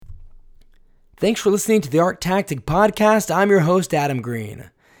Thanks for listening to the Art Tactic Podcast. I'm your host, Adam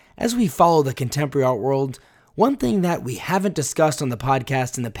Green. As we follow the contemporary art world, one thing that we haven't discussed on the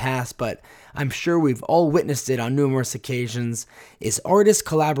podcast in the past, but I'm sure we've all witnessed it on numerous occasions, is artist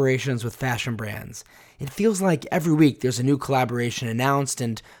collaborations with fashion brands. It feels like every week there's a new collaboration announced,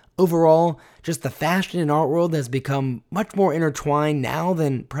 and overall, just the fashion and art world has become much more intertwined now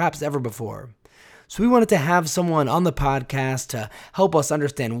than perhaps ever before. So we wanted to have someone on the podcast to help us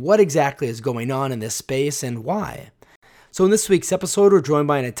understand what exactly is going on in this space and why. So in this week's episode, we're joined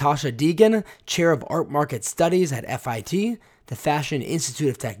by Natasha Degen, Chair of Art Market Studies at FIT, the Fashion Institute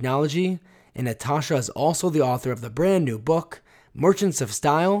of Technology, and Natasha is also the author of the brand new book, Merchants of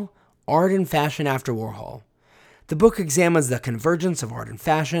Style, Art and Fashion After Warhol. The book examines the convergence of art and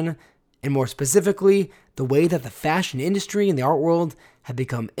fashion, and more specifically, the way that the fashion industry and the art world have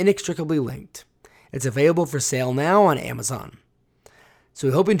become inextricably linked. It's available for sale now on Amazon. So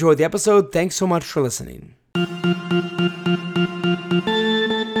we hope you enjoyed the episode. Thanks so much for listening.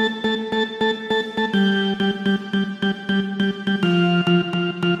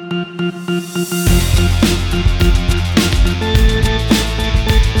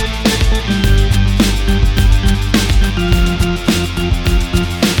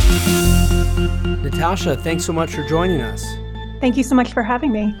 Natasha, thanks so much for joining us. Thank you so much for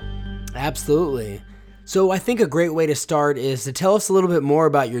having me. Absolutely. So I think a great way to start is to tell us a little bit more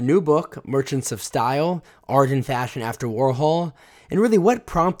about your new book, Merchants of Style, Art and Fashion After Warhol, and really what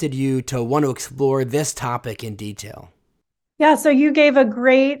prompted you to want to explore this topic in detail. Yeah, so you gave a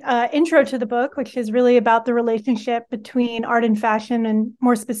great intro to the book, which is really about the relationship between art and fashion, and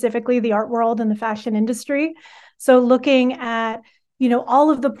more specifically, the art world and the fashion industry. So looking at all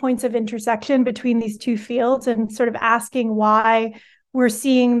of the points of intersection between these two fields and sort of asking why we're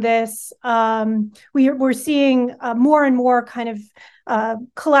seeing this. We're seeing more and more kind of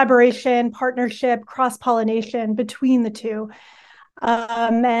collaboration, partnership, cross-pollination between the two.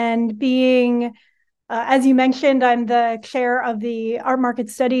 And being, as you mentioned, I'm the chair of the Art Market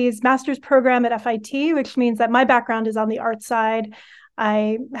Studies master's program at FIT, which means that my background is on the art side.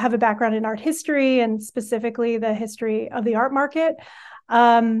 I have a background in art history and specifically the history of the art market.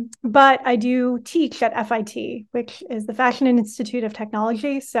 But I do teach at FIT, which is the Fashion Institute of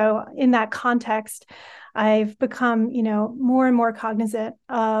Technology. So in that context, I've become, more and more cognizant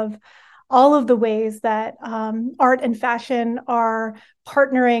of all of the ways that art and fashion are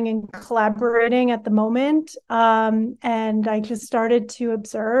partnering and collaborating at the moment. And I just started to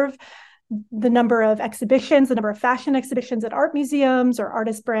observe the number of exhibitions, the number of fashion exhibitions at art museums or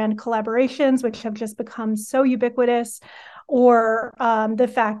artist brand collaborations, which have just become so ubiquitous, or the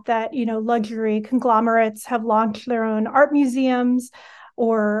fact that, luxury conglomerates have launched their own art museums,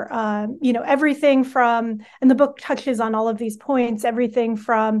 or, everything from, and the book touches on all of these points, everything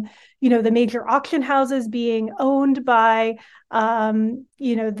from, the major auction houses being owned by,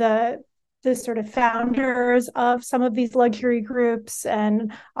 the sort of founders of some of these luxury groups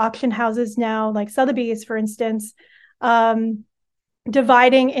and auction houses now, like Sotheby's, for instance,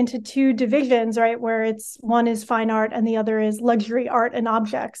 dividing into two divisions, right, where one is fine art and the other is luxury art and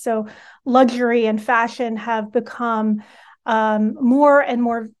objects. So luxury and fashion have become more and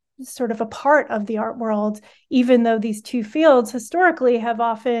more sort of a part of the art world, even though these two fields historically have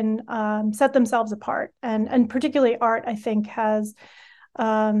often set themselves apart. And particularly art, I think, has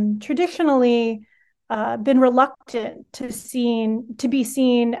traditionally been reluctant to be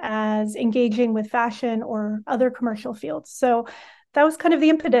seen as engaging with fashion or other commercial fields. So that was kind of the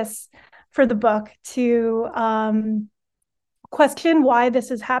impetus for the book, to question why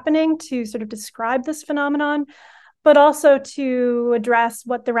this is happening, to sort of describe this phenomenon, but also to address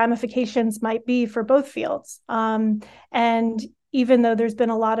what the ramifications might be for both fields. And even though there's been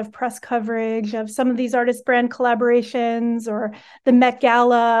a lot of press coverage of some of these artist brand collaborations or the Met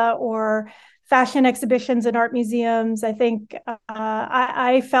Gala or fashion exhibitions in art museums, I think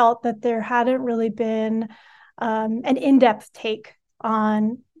I felt that there hadn't really been an in-depth take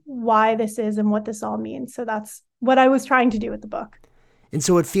on why this is and what this all means. So that's what I was trying to do with the book. And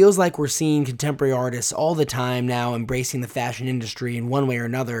so it feels like we're seeing contemporary artists all the time now embracing the fashion industry in one way or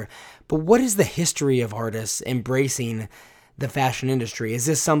another. But what is the history of artists embracing the fashion industry? Is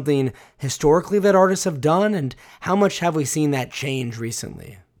this something historically that artists have done? And how much have we seen that change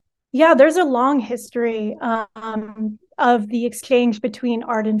recently? Yeah, there's a long history of the exchange between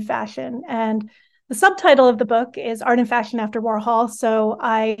art and fashion. And the subtitle of the book is Art and Fashion After Warhol. So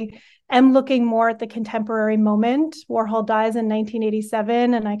I am looking more at the contemporary moment. Warhol dies in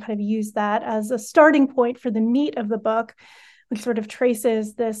 1987, and I kind of use that as a starting point for the meat of the book, which sort of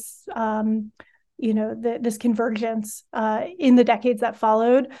traces this this convergence in the decades that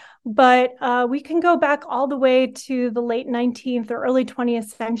followed. But we can go back all the way to the late 19th or early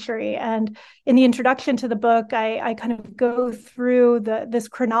 20th century. And in the introduction to the book, I kind of go through this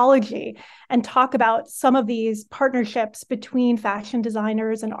chronology and talk about some of these partnerships between fashion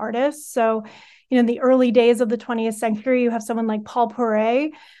designers and artists. So, in the early days of the 20th century, you have someone like Paul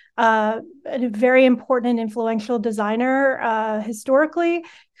Poiret, a very important and influential designer historically,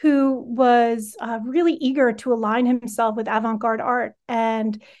 who was really eager to align himself with avant-garde art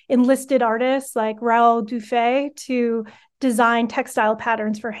and enlisted artists like Raoul Dufay to design textile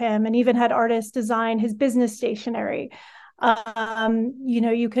patterns for him, and even had artists design his business stationery.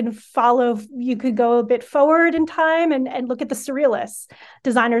 You could go a bit forward in time and look at the surrealists,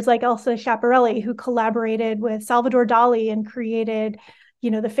 designers like Elsa Schiaparelli, who collaborated with Salvador Dali and created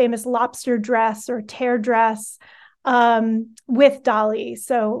the famous lobster dress or tear dress with Dali.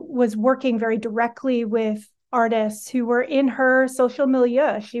 So was working very directly with artists who were in her social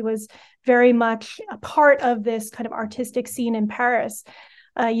milieu. She was very much a part of this kind of artistic scene in Paris.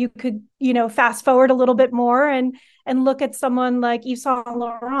 You could, fast forward a little bit more and look at someone like Yves Saint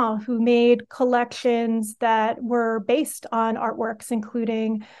Laurent, who made collections that were based on artworks,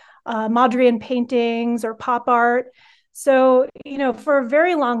 including Mondrian paintings or pop art. So, for a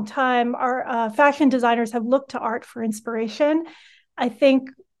very long time, our fashion designers have looked to art for inspiration. I think,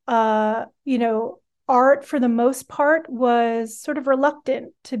 art for the most part was sort of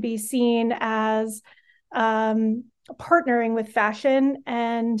reluctant to be seen as partnering with fashion.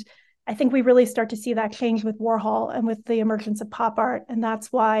 And I think we really start to see that change with Warhol and with the emergence of pop art. And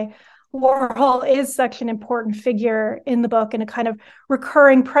that's why Warhol is such an important figure in the book and a kind of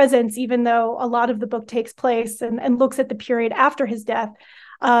recurring presence, even though a lot of the book takes place and looks at the period after his death.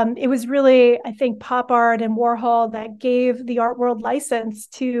 It was really, I think, pop art and Warhol that gave the art world license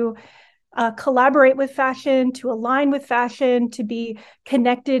to collaborate with fashion, to align with fashion, to be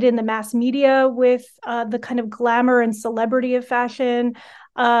connected in the mass media with the kind of glamour and celebrity of fashion.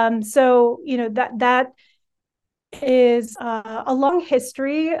 That is a long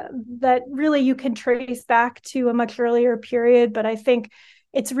history that really you can trace back to a much earlier period. But I think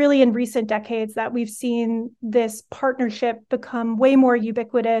it's really in recent decades that we've seen this partnership become way more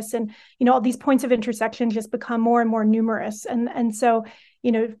ubiquitous, and all these points of intersection just become more and more numerous. And so,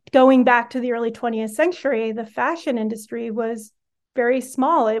 going back to the early 20th century, the fashion industry was very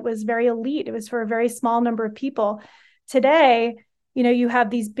small. It was very elite. It was for a very small number of people. Today, you have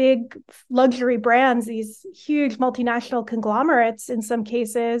these big luxury brands, these huge multinational conglomerates in some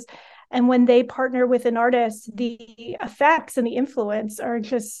cases. And when they partner with an artist, the effects and the influence are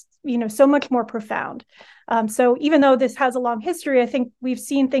just, so much more profound. So even though this has a long history, I think we've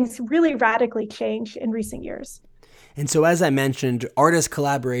seen things really radically change in recent years. And so, as I mentioned, artist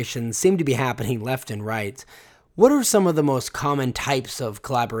collaborations seem to be happening left and right. What are some of the most common types of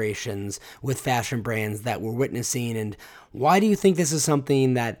collaborations with fashion brands that we're witnessing, and why do you think this is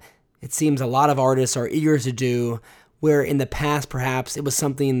something that it seems a lot of artists are eager to do, where in the past perhaps it was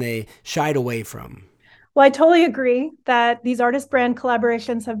something they shied away from? Well, I totally agree that these artist brand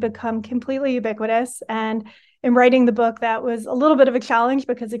collaborations have become completely ubiquitous. And in writing the book, that was a little bit of a challenge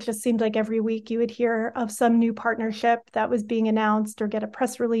because it just seemed like every week you would hear of some new partnership that was being announced or get a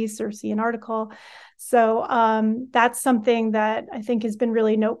press release or see an article. So that's something that I think has been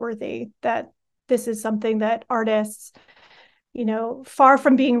really noteworthy, that this is something that artists, far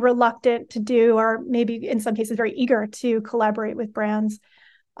from being reluctant to do, or maybe in some cases very eager to collaborate with brands.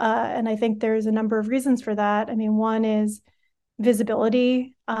 And I think there's a number of reasons for that. I mean, one is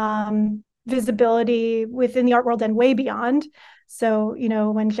visibility, visibility within the art world and way beyond. So,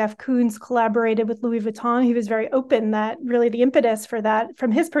 when Jeff Koons collaborated with Louis Vuitton, he was very open that really the impetus for that,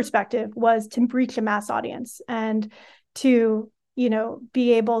 from his perspective, was to reach a mass audience and to,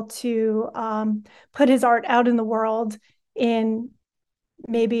 be able to put his art out in the world in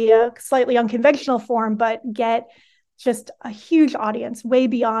maybe a slightly unconventional form, but get just a huge audience way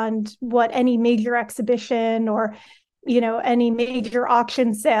beyond what any major exhibition or any major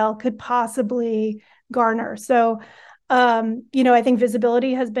auction sale could possibly garner. So I think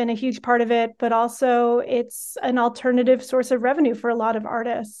visibility has been a huge part of it, but also it's an alternative source of revenue for a lot of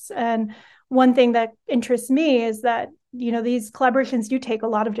artists. And one thing that interests me is that these collaborations do take a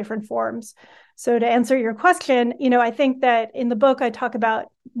lot of different forms. So to answer your question, I think that in the book, I talk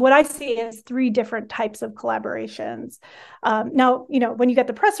about what I see as 3 different types of collaborations. Now, when you get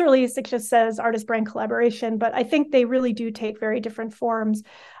the press release, it just says artist brand collaboration, but I think they really do take very different forms.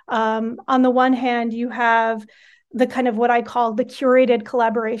 On the one hand, you have the kind of what I call the curated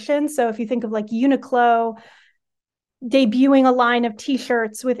collaboration. So if you think of like Uniqlo, debuting a line of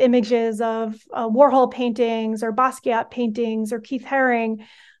T-shirts with images of Warhol paintings or Basquiat paintings or Keith Haring.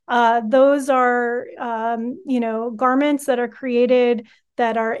 Those are, garments that are created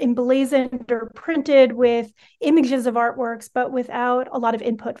that are emblazoned or printed with images of artworks, but without a lot of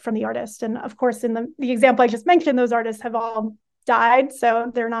input from the artist. And of course, in the example I just mentioned, those artists have all died,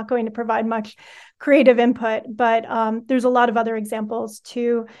 so they're not going to provide much creative input. But there's a lot of other examples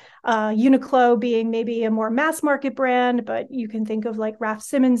too. Uniqlo being maybe a more mass market brand, but you can think of like Raf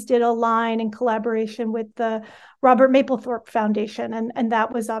Simons did a line in collaboration with the Robert Mapplethorpe Foundation, and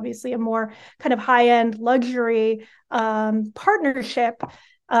that was obviously a more kind of high-end luxury partnership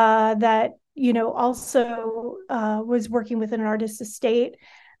that also was working with an artist's estate.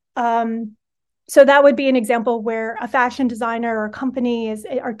 So that would be an example where a fashion designer or company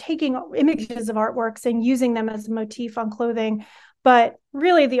are taking images of artworks and using them as a motif on clothing, but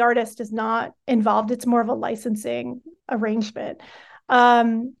really the artist is not involved. It's more of a licensing arrangement.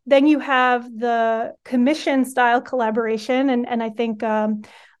 Then you have the commission style collaboration, and I think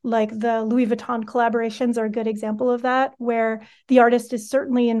like the Louis Vuitton collaborations are a good example of that, where the artist is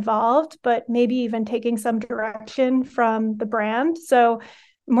certainly involved, but maybe even taking some direction from the brand. So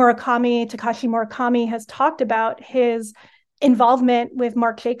Takashi Murakami has talked about his involvement with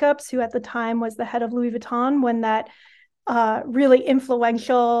Marc Jacobs, who at the time was the head of Louis Vuitton, when that really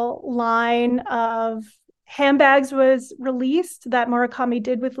influential line of handbags was released that Murakami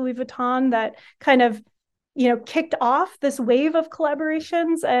did with Louis Vuitton that kind of, kicked off this wave of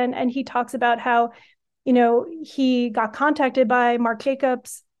collaborations. And he talks about how, he got contacted by Marc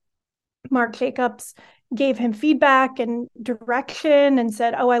Jacobs. Marc Jacobs gave him feedback and direction and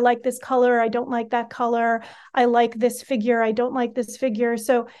said, oh, I like this color, I don't like that color. I like this figure, I don't like this figure.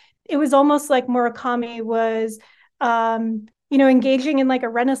 So it was almost like Murakami was, engaging in like a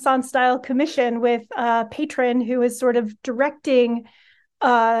Renaissance style commission with a patron who was sort of directing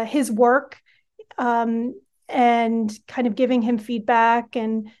his work and kind of giving him feedback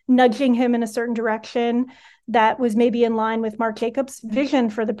and nudging him in a certain direction that was maybe in line with Marc Jacobs' vision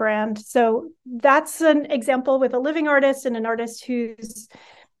for the brand. So that's an example with a living artist and an artist who's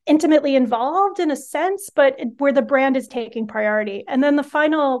intimately involved in a sense, but where the brand is taking priority. And then the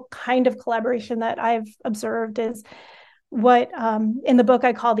final kind of collaboration that I've observed is what in the book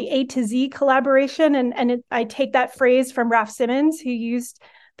I call the A to Z collaboration. I take that phrase from Raf Simons, who used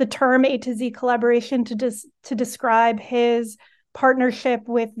the term A to Z collaboration to describe his partnership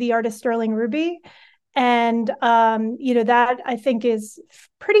with the artist Sterling Ruby. And, that I think is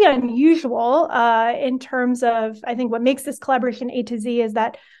pretty unusual in terms of, I think what makes this collaboration A to Z is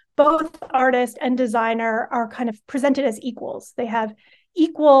that both artist and designer are kind of presented as equals. They have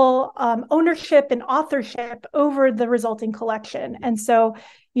equal ownership and authorship over the resulting collection. And so,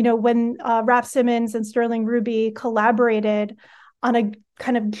 when Raf Simons and Sterling Ruby collaborated on a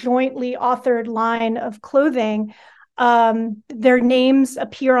kind of jointly authored line of clothing, their names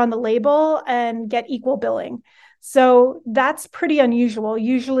appear on the label and get equal billing. So that's pretty unusual.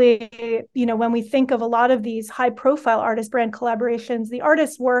 Usually, when we think of a lot of these high profile artist brand collaborations, the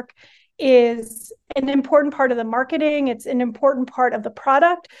artist's work is an important part of the marketing. It's an important part of the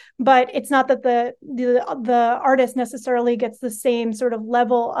product, but it's not that the artist necessarily gets the same sort of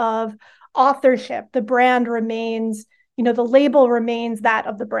level of authorship. The brand remains, the label remains that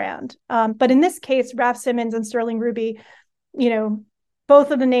of the brand. But in this case, Raf Simons and Sterling Ruby,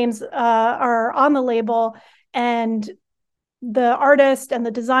 both of the names are on the label, and the artist and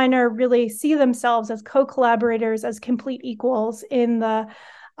the designer really see themselves as co-collaborators, as complete equals in the,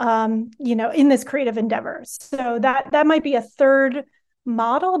 in this creative endeavor. So that might be a third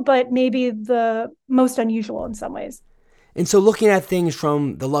model, but maybe the most unusual in some ways. And so looking at things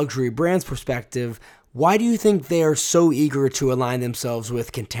from the luxury brand's perspective, why do you think they are so eager to align themselves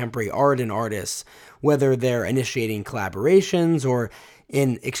with contemporary art and artists, whether they're initiating collaborations or,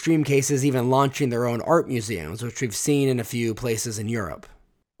 in extreme cases, even launching their own art museums, which we've seen in a few places in Europe?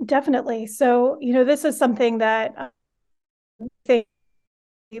 Definitely. So, this is something that I think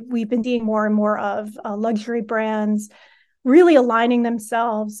we've been seeing more and more of, luxury brands really aligning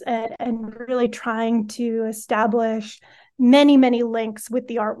themselves and really trying to establish many, many links with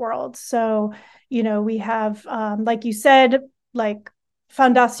the art world. So, we have, like you said, like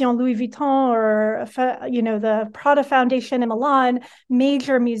Fondation Louis Vuitton or, the Prada Foundation in Milan,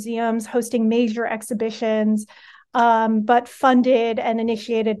 major museums hosting major exhibitions, but funded and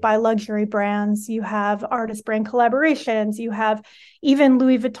initiated by luxury brands. You have artist brand collaborations. You have even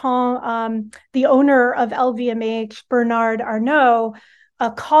Louis Vuitton, the owner of LVMH, Bernard Arnault,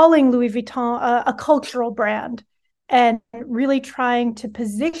 calling Louis Vuitton a cultural brand, and really trying to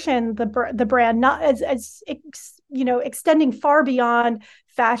position the brand not as extending far beyond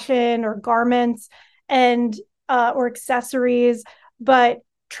fashion or garments and or accessories, but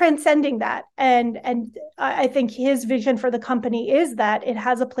transcending that. And I think his vision for the company is that it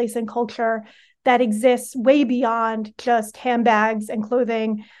has a place in culture that exists way beyond just handbags and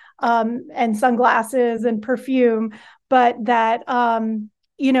clothing, and sunglasses and perfume, but that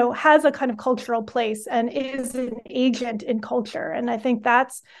has a kind of cultural place and is an agent in culture. And I think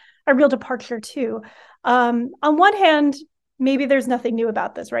that's a real departure too. On one hand, maybe there's nothing new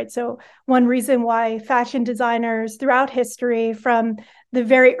about this, right? So one reason why fashion designers throughout history, from the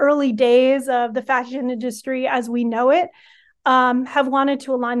very early days of the fashion industry as we know it, have wanted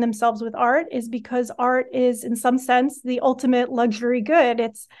to align themselves with art is because art is, in some sense, the ultimate luxury good.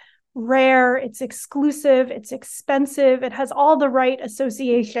 It's rare, it's exclusive, it's expensive, it has all the right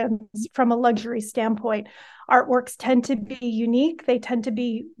associations from a luxury standpoint. Artworks tend to be unique, they tend to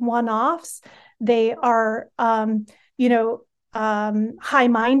be one-offs, they are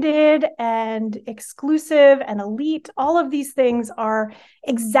high-minded and exclusive and elite. All of these things are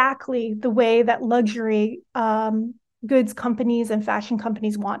exactly the way that luxury goods companies and fashion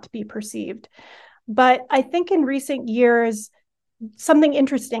companies want to be perceived. But I think in recent years, something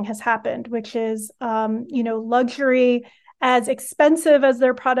interesting has happened, which is, luxury, as expensive as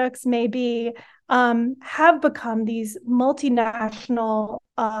their products may be, have become these multinational,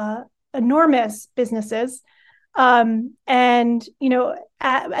 enormous businesses. And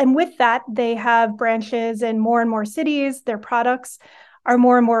with that, they have branches in more and more cities. Their products are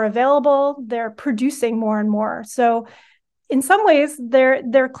more and more available. They're producing more and more. So in some ways,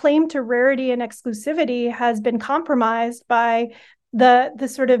 their claim to rarity and exclusivity has been compromised by the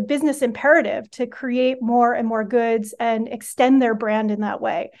sort of business imperative to create more and more goods and extend their brand in that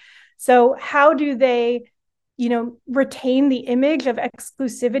way. So how do they, retain the image of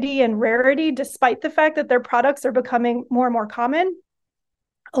exclusivity and rarity, despite the fact that their products are becoming more and more common?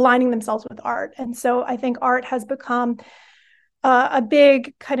 Aligning themselves with art. And so I think art has become a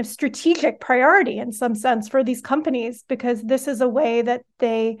big kind of strategic priority in some sense for these companies, because this is a way that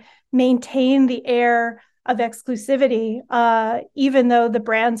they maintain the air of exclusivity, even though the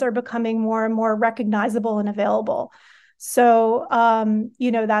brands are becoming more and more recognizable and available. So,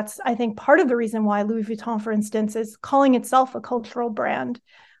 that's, I think, part of the reason why Louis Vuitton, for instance, is calling itself a cultural brand,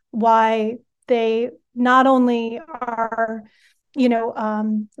 why they not only are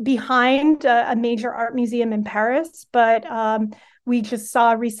behind a major art museum in Paris, but we just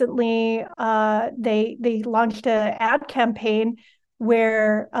saw recently they launched an ad campaign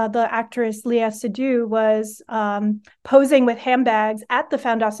where the actress Léa Seydoux was posing with handbags at the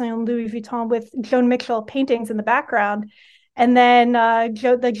Fondation Louis Vuitton with Joan Mitchell paintings in the background. And then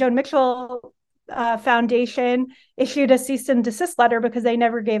the Joan Mitchell Foundation issued a cease and desist letter because they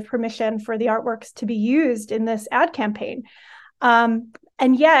never gave permission for the artworks to be used in this ad campaign. And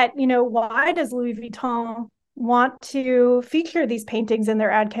yet, why does Louis Vuitton want to feature these paintings in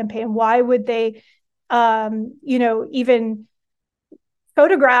their ad campaign? Why would they, even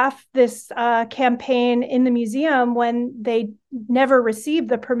photograph this campaign in the museum when they never received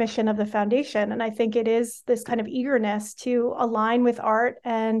the permission of the foundation? And I think it is this kind of eagerness to align with art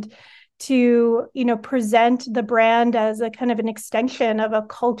and to, present the brand as a kind of an extension of a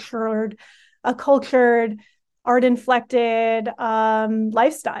cultured, art-inflected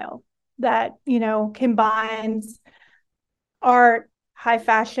lifestyle that, combines art, high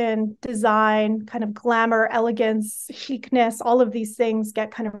fashion, design, kind of glamour, elegance, chicness. All of these things get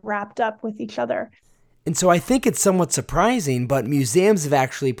kind of wrapped up with each other. And so I think it's somewhat surprising, but museums have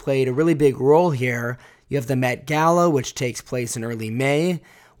actually played a really big role here. You have the Met Gala, which takes place in early May.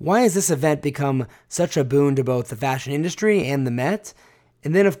 Why has this event become such a boon to both the fashion industry and the Met?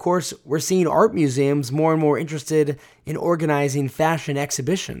 And then, of course, we're seeing art museums more and more interested in organizing fashion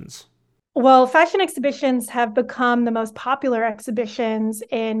exhibitions. Well, fashion exhibitions have become the most popular exhibitions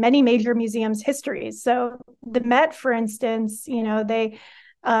in many major museums' histories. So the Met, for instance, they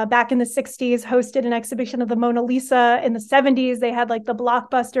back in the 60s hosted an exhibition of the Mona Lisa. In the 70s, they had like the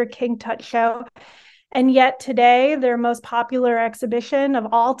blockbuster King Tut show. And yet today, their most popular exhibition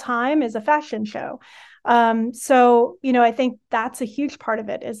of all time is a fashion show. So, I think that's a huge part of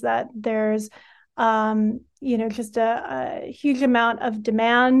it, is that there's just a huge amount of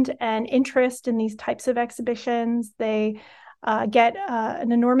demand and interest in these types of exhibitions. They get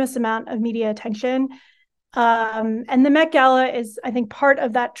an enormous amount of media attention. And the Met Gala is, I think, part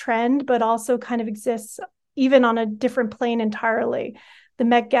of that trend, but also kind of exists even on a different plane entirely. The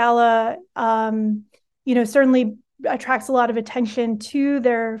Met Gala, certainly attracts a lot of attention to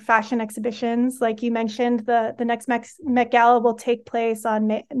their fashion exhibitions. Like you mentioned, the next Met Gala will take place on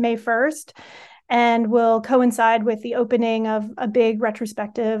May 1st. and will coincide with the opening of a big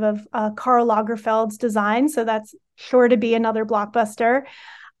retrospective of Karl Lagerfeld's design. So that's sure to be another blockbuster.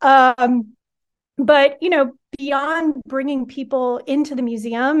 But, beyond bringing people into the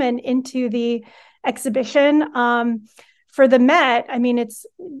museum and into the exhibition, for the Met, I mean, it's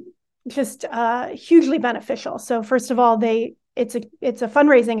just hugely beneficial. So first of all, it's a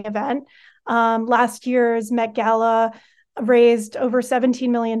fundraising event. Last year's Met Gala raised over $17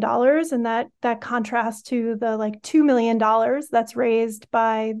 million, and that contrasts to the like $2 million that's raised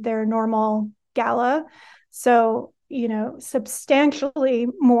by their normal gala. So, substantially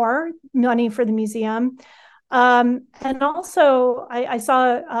more money for the museum. And also I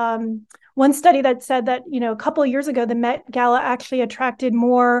saw one study that said that, a couple of years ago, the Met Gala actually attracted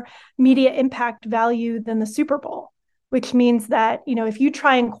more media impact value than the Super Bowl, which means that, if you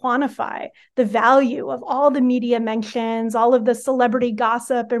try and quantify the value of all the media mentions, all of the celebrity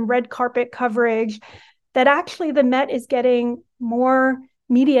gossip and red carpet coverage, that actually the Met is getting more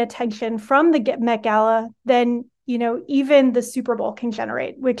media attention from the Met Gala than, even the Super Bowl can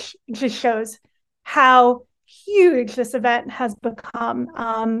generate, which just shows how huge this event has become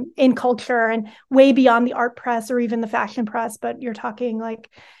in culture and way beyond the art press or even the fashion press. But you're talking like,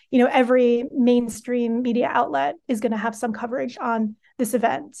 every mainstream media outlet is going to have some coverage on this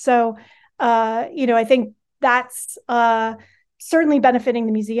event. So, I think that's certainly benefiting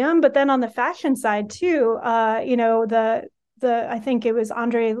the museum. But then on the fashion side too, I think it was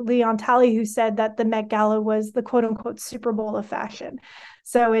Andre Leon Talley who said that the Met Gala was the quote unquote Super Bowl of fashion.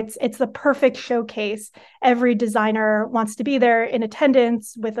 So it's the perfect showcase. Every designer wants to be there in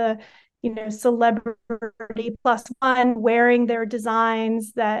attendance with a, celebrity plus one wearing their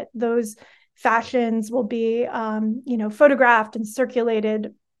designs, that those fashions will be, photographed and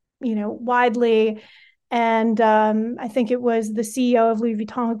circulated, widely. And I think it was the CEO of Louis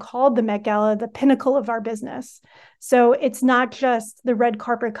Vuitton who called the Met Gala the pinnacle of our business. So it's not just the red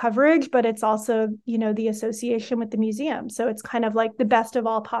carpet coverage, but it's also, the association with the museum. So it's kind of like the best of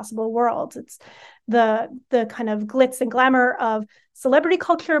all possible worlds. It's the kind of glitz and glamour of celebrity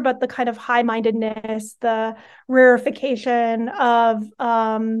culture, but the kind of high-mindedness, the rarefication of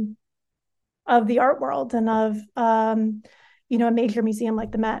the art world and of, a major museum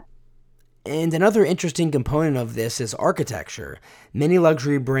like the Met. And another interesting component of this is architecture. Many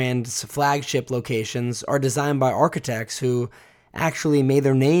luxury brands' flagship locations are designed by architects who actually made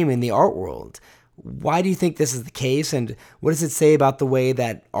their name in the art world. Why do you think this is the case, and what does it say about the way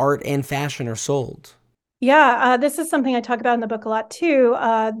that art and fashion are sold? Yeah, this is something I talk about in the book a lot too.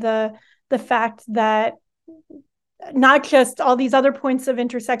 The fact that not just all these other points of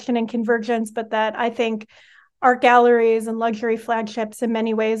intersection and convergence, but that I think art galleries and luxury flagships in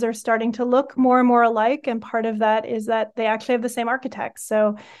many ways are starting to look more and more alike. And part of that is that they actually have the same architects.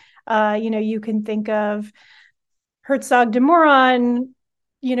 So, you can think of Herzog de Meuron,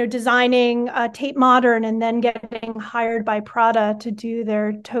 designing Tate Modern and then getting hired by Prada to do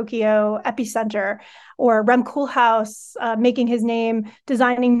their Tokyo epicenter, or Rem Koolhaas making his name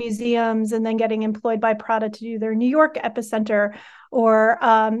designing museums and then getting employed by Prada to do their New York epicenter, or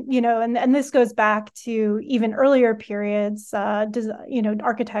and this goes back to even earlier periods.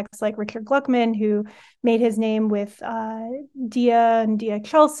 Architects like Richard Gluckman, who made his name with Dia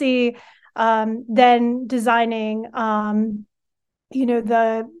Chelsea, then designing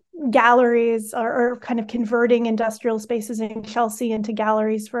the galleries, or kind of converting industrial spaces in Chelsea into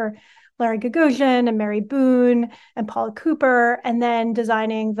galleries for Larry Gagosian and Mary Boone and Paula Cooper, and then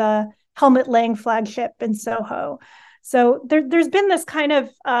designing the Helmut Lang flagship in Soho. So there's been this kind of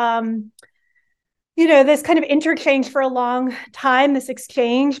interchange for a long time, this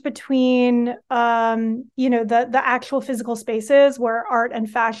exchange between the actual physical spaces where art and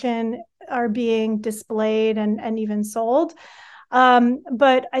fashion are being displayed and even sold.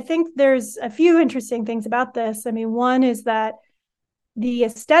 But I think there's a few interesting things about this. I mean, one is that the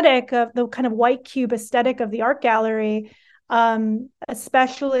aesthetic of the kind of white cube aesthetic of the art gallery,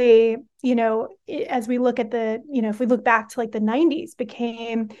 especially, as we look at if we look back to like the 90s,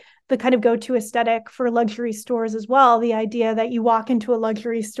 became the kind of go-to aesthetic for luxury stores as well. The idea that you walk into a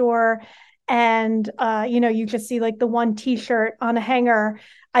luxury store and, you just see like the one t-shirt on a hanger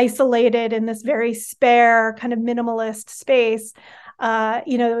isolated in this very spare kind of minimalist space,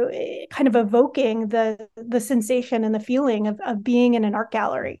 kind of evoking the sensation and the feeling of being in an art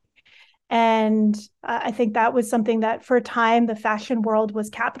gallery. And I think that was something that for a time the fashion world was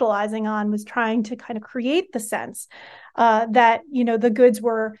capitalizing on, was trying to kind of create the sense that, the goods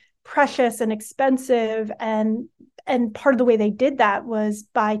were precious and expensive. And part of the way they did that was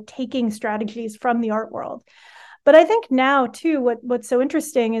by taking strategies from the art world. But I think now too, what's so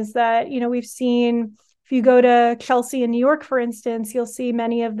interesting is that, we've seen, if you go to Chelsea in New York, for instance, you'll see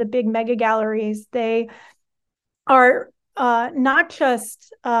many of the big mega galleries. They are not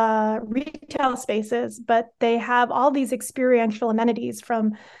just retail spaces, but they have all these experiential amenities,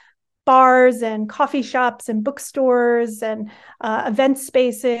 from bars and coffee shops and bookstores and event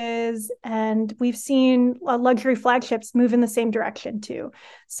spaces. And we've seen luxury flagships move in the same direction too.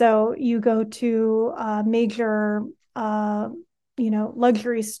 So you go to a major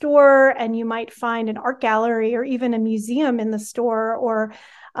luxury store, and you might find an art gallery or even a museum in the store, or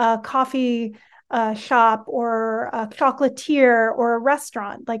a coffee shop, or a chocolatier, or a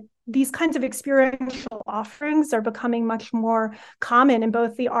restaurant. Like, these kinds of experiential offerings are becoming much more common in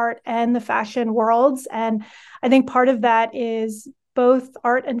both the art and the fashion worlds. And I think part of that is both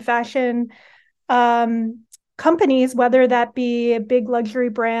art and fashion companies, whether that be a big luxury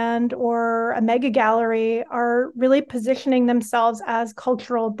brand or a mega gallery, are really positioning themselves as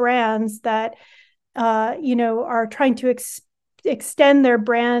cultural brands that, are trying to extend their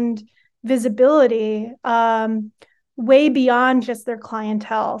brand visibility way beyond just their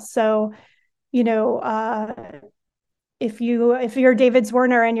clientele. So, if you're David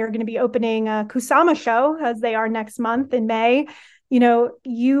Zwirner and you're going to be opening a Kusama show, as they are next month in May,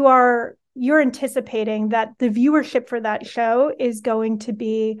 you're anticipating that the viewership for that show is going to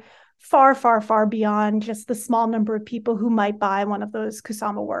be far, far, far beyond just the small number of people who might buy one of those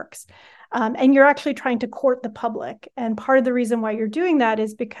Kusama works. And you're actually trying to court the public. And part of the reason why you're doing that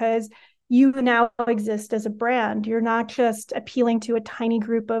is because you now exist as a brand. You're not just appealing to a tiny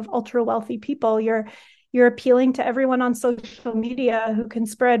group of ultra wealthy people. You're appealing to everyone on social media who can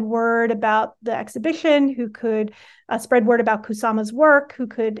spread word about the exhibition, who could spread word about Kusama's work, who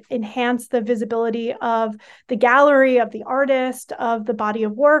could enhance the visibility of the gallery, of the artist, of the body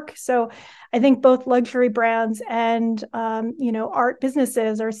of work. So I think both luxury brands and art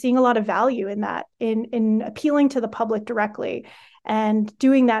businesses are seeing a lot of value in that, in appealing to the public directly, and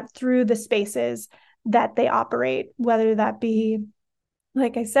doing that through the spaces that they operate, whether that be,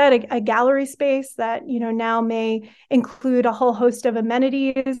 like I said, a gallery space that, now may include a whole host of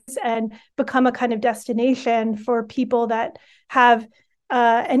amenities and become a kind of destination for people that have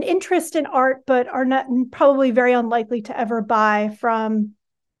an interest in art, but are not probably very unlikely to ever buy from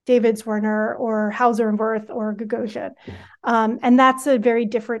David Zwirner or Hauser and Wirth or Gagosian. And that's a very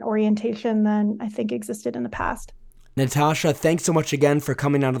different orientation than I think existed in the past. Natasha, thanks so much again for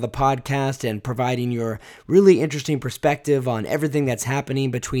coming onto the podcast and providing your really interesting perspective on everything that's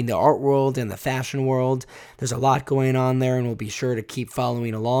happening between the art world and the fashion world. There's a lot going on there, and we'll be sure to keep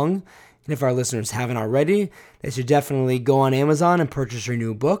following along. And if our listeners haven't already, they should definitely go on Amazon and purchase your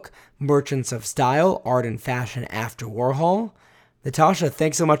new book, Merchants of Style, Art and Fashion After Warhol. Natasha,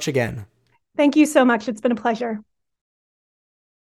 thanks so much again. Thank you so much. It's been a pleasure.